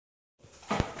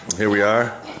Here we are.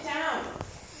 Get down.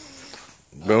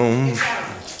 Boom. Get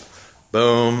down.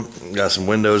 Boom. Got some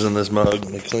windows in this mug. Let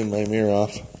me clean my mirror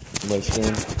off my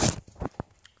screen.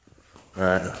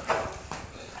 Alright.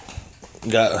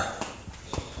 Got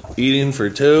eating for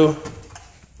two.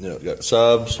 Got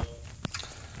subs.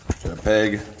 Got a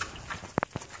peg.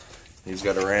 He's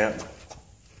got a ramp.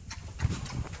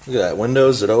 Look at that.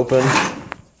 Windows that open.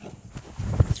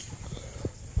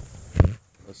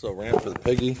 That's a ramp for the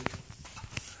piggy.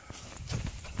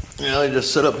 They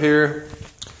just sit up here.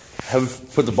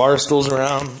 Put the bar stools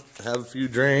around, have a few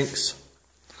drinks,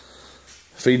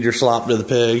 feed your slop to the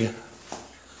pig.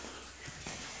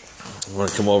 You want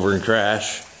to come over and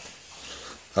crash?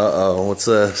 Uh-oh, what's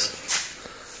this?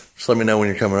 Just let me know when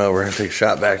you're coming over and take a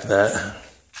shot back to that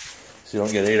so you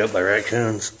don't get ate up by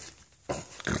raccoons.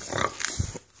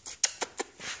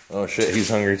 Oh shit, he's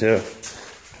hungry too.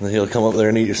 And then he'll come up there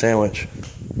and eat your sandwich.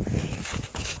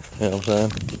 You know what I'm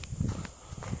saying?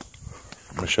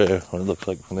 I'm going to show you what it looks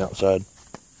like from the outside.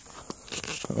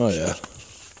 Oh yeah.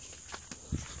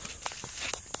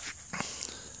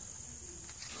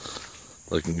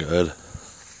 Looking good.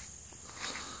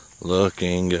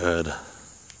 Looking good.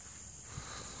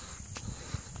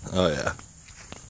 Oh yeah.